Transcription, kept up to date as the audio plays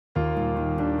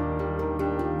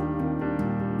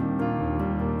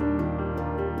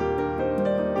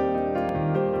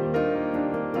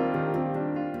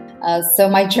So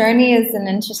my journey is an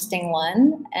interesting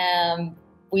one.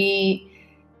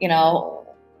 You know,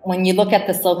 when you look at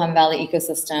the Silicon Valley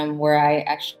ecosystem, where I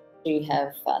actually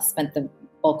have spent the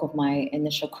bulk of my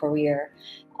initial career,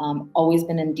 always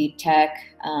been in deep tech.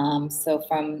 So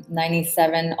from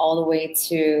 97 all the way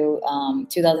to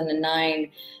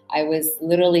 2009, I was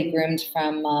literally groomed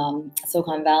from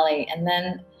Silicon Valley. And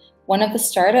then one of the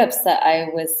startups that I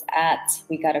was at,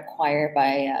 we got acquired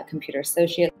by Computer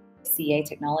Associates, CA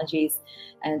Technologies,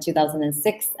 in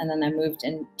 2006. And then I moved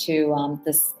into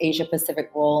this Asia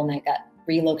Pacific role, and I got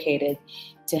relocated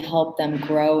to help them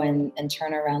grow and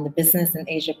turn around the business in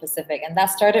Asia Pacific. And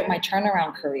that started my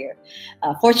turnaround career.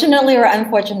 Fortunately or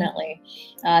unfortunately,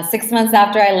 6 months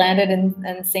after I landed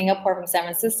in Singapore from San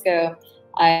Francisco,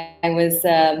 I was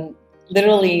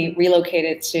literally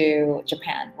relocated to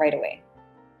Japan right away.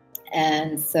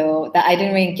 And so that I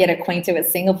didn't really get acquainted with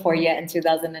Singapore yet in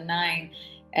 2009.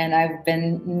 And I've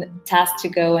been tasked to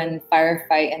go and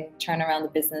firefight and turn around the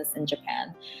business in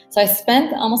Japan. So I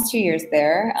spent almost 2 years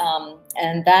there,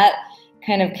 and that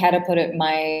kind of catapulted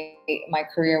my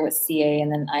career with CA.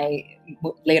 And then I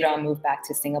later on moved back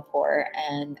to Singapore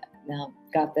and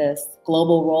got this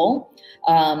global role,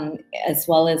 as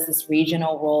well as this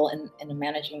regional role in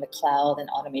managing the cloud and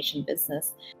automation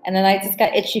business. And then I just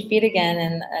got itchy feet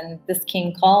again, and this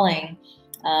came calling.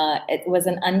 It was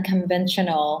an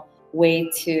unconventional way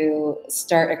to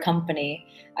start a company.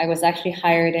 I was actually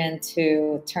hired in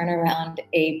to turn around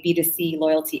a B2C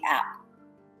loyalty app.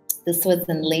 This was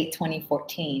in late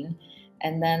 2014.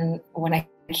 And then when I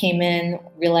came in,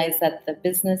 realized that the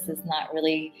business is not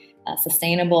really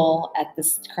sustainable at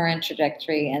this current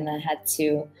trajectory, and I had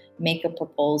to make a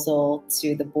proposal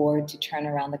to the board to turn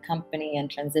around the company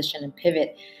and transition and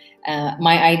pivot.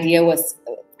 My idea was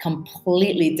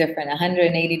completely different,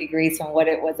 180 degrees from what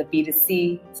it was a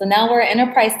B2C. So now we're an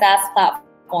enterprise SaaS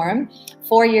platform.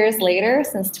 4 years later,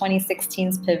 since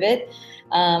 2016's pivot,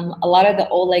 a lot of the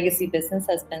old legacy business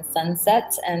has been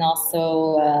sunset and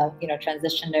also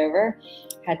transitioned over.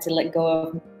 Had to let go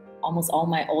of almost all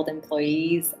my old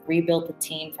employees, rebuild the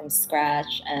team from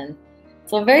scratch. And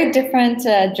so a very different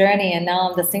journey. And now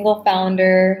I'm the single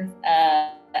founder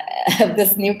of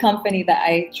this new company that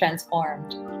I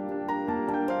transformed.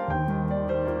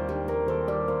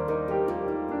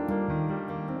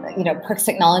 PERX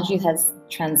technology has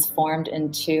transformed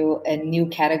into a new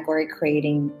category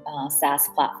creating SaaS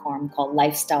platform called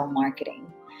lifestyle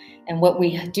marketing. And what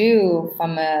we do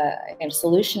from a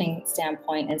solutioning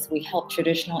standpoint is we help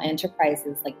traditional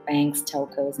enterprises like banks,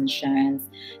 telcos, insurance,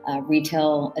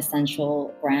 retail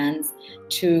essential brands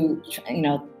to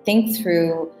think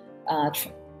through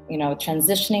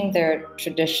transitioning their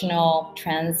traditional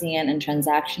transient and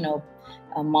transactional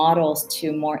models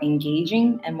to more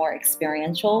engaging and more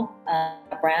experiential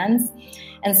brands.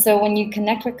 And so when you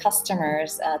connect with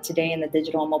customers today in the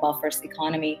digital and mobile first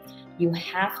economy, you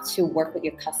have to work with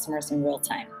your customers in real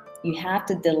time. You have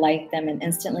to delight them and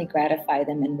instantly gratify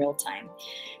them in real time.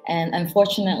 And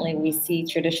unfortunately, we see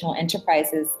traditional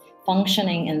enterprises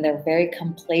functioning in their very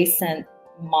complacent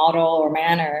model or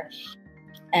manner.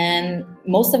 And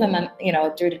most of them,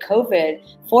 due to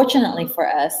COVID, fortunately for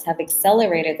us, have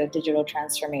accelerated their digital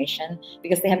transformation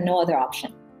because they have no other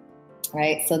option,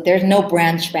 right? So there's no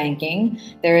branch banking.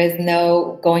 There is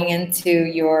no going into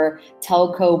your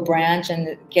telco branch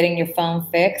and getting your phone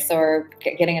fixed or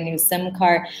getting a new SIM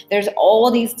card. There's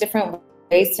all these different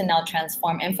ways to now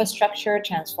transform infrastructure,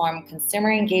 transform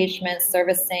consumer engagement,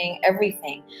 servicing,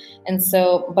 everything. And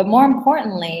so, but more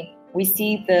importantly, we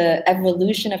see the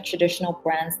evolution of traditional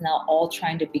brands now all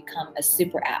trying to become a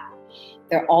super app.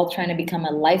 They're all trying to become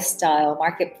a lifestyle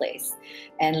marketplace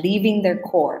and leaving their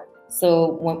core. So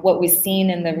what we've seen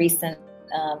in the recent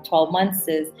 12 months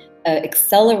is an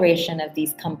acceleration of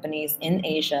these companies in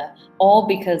Asia, all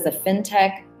because of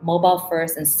fintech, mobile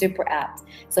first, and super apps.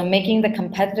 So making the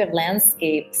competitive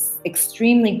landscapes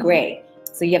extremely gray.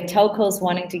 So you have telcos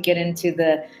wanting to get into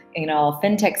the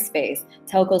fintech space,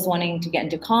 telcos wanting to get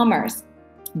into commerce,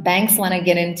 banks want to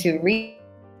get into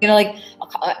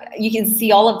you can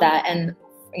see all of that. And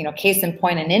case in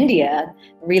point in India,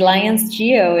 Reliance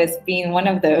Jio is being one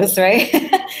of those, right?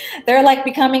 They're like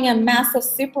becoming a massive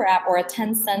super app or a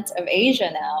Tencent of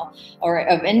Asia now, or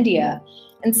of India.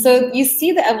 And so you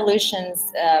see the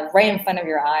evolutions right in front of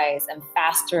your eyes, and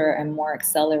faster and more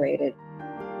accelerated.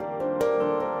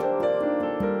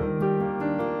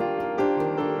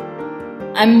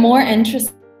 I'm more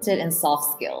interested in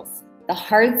soft skills. The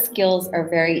hard skills are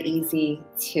very easy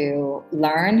to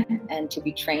learn and to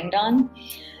be trained on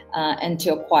and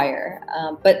to acquire.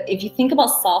 But if you think about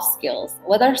soft skills,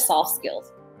 what are soft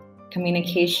skills?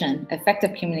 communication,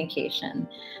 effective communication.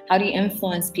 How do you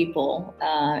influence people?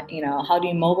 How do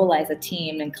you mobilize a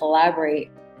team and collaborate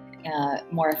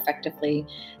more effectively?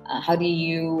 How do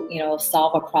you,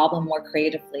 solve a problem more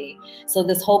creatively? So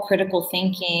this whole critical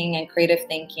thinking and creative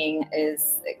thinking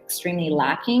is extremely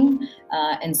lacking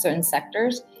in certain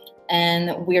sectors.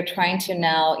 And we're trying to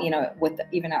now, with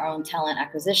even our own talent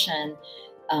acquisition,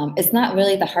 it's not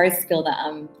really the hard skill that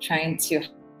I'm trying to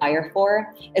hire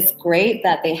for. It's great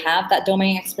that they have that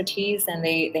domain expertise and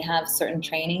they have certain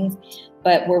trainings,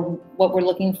 but what we're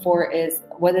looking for is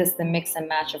what is the mix and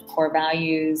match of core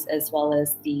values as well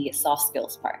as the soft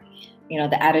skills part,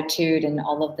 the attitude and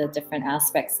all of the different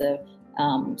aspects of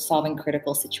solving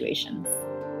critical situations.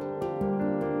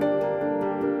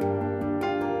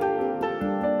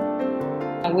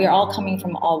 We're all coming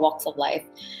from all walks of life.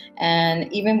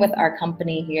 And even with our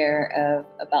company here of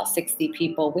about 60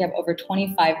 people, we have over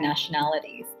 25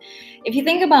 nationalities. If you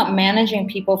think about managing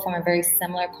people from a very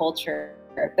similar culture,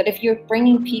 but if you're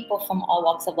bringing people from all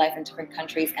walks of life in different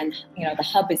countries and the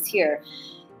hub is here,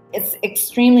 it's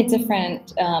extremely different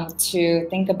to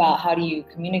think about how do you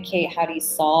communicate, how do you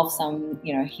solve some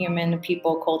human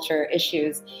people culture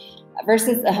issues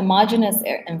versus a homogenous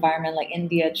environment like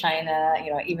India, China,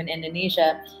 even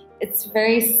Indonesia. It's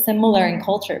very similar in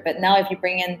culture. But now if you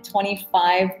bring in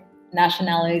 25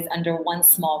 nationalities under one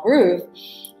small roof,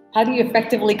 how do you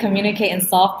effectively communicate and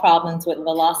solve problems with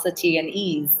velocity and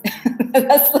ease?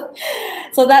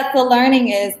 So that's the learning,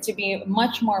 is to be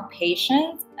much more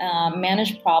patient,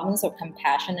 manage problems with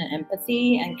compassion and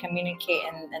empathy, and communicate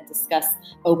and discuss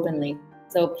openly.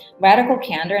 So radical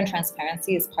candor and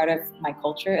transparency is part of my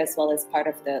culture, as well as part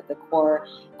of the core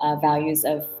values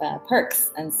of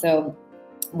PERX. And so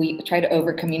we try to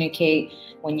over-communicate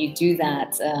when you do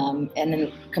that, and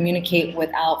then communicate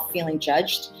without feeling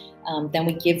judged. Then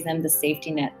we give them the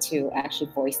safety net to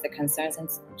actually voice the concerns and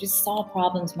just solve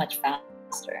problems much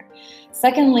faster.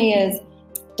 Secondly is,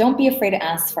 don't be afraid to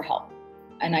ask for help.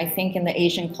 And I think in the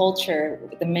Asian culture,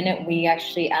 the minute we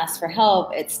actually ask for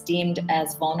help, it's deemed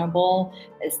as vulnerable,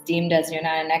 it's deemed as you're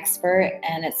not an expert,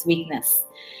 and it's weakness.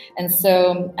 And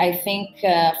so I think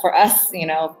for us,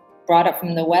 brought up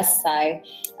from the West side,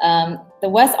 the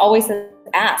West always says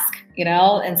ask,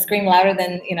 and scream louder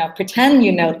than, pretend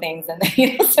you know things. And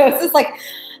so it's just like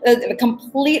a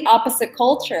complete opposite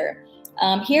culture.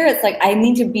 Here it's like, I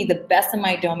need to be the best in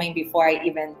my domain before I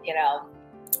even,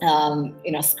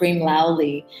 scream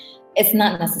loudly. It's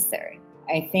not necessary.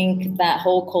 I think that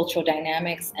whole cultural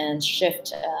dynamics and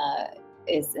shift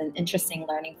is an interesting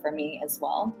learning for me as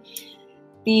well.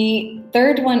 The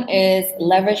third one is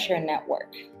leverage your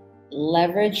network.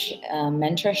 Leverage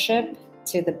mentorship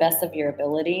to the best of your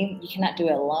ability. You cannot do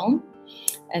it alone.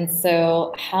 And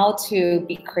so how to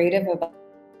be creative about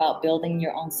building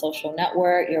your own social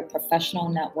network, your professional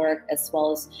network, as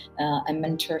well as a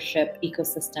mentorship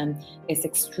ecosystem is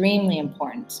extremely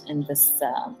important in this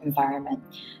environment.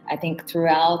 I think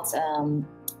throughout,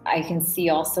 I can see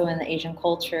also in the Asian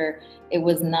culture, it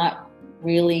was not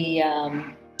really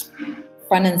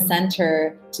front and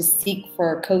center to seek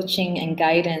for coaching and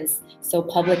guidance so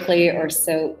publicly or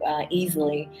so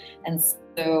easily. And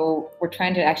so we're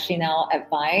trying to actually now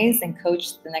advise and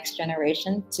coach the next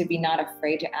generation to be not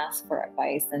afraid to ask for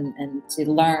advice and to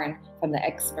learn from the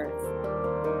experts.